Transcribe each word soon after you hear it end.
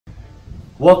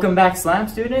Welcome back SLAM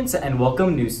students and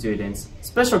welcome new students.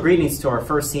 Special greetings to our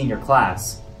first senior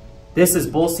class. This is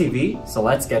Bulls TV, so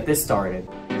let's get this started.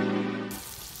 Look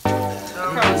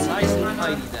how nice and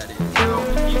tidy that is.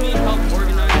 If you need help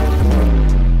organizing...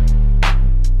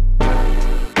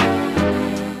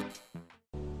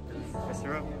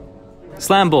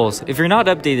 SLAM Bulls, if you're not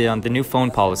updated on the new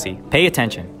phone policy, pay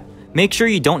attention. Make sure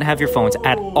you don't have your phones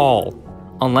at all,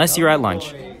 unless you're at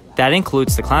lunch. That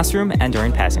includes the classroom and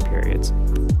during passing periods.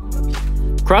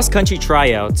 Cross-country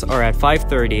tryouts are at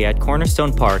 5:30 at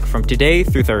Cornerstone Park from today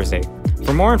through Thursday.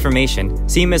 For more information,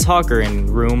 see Ms. Hawker in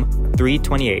room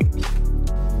 328.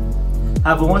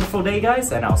 Have a wonderful day,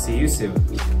 guys, and I'll see you soon.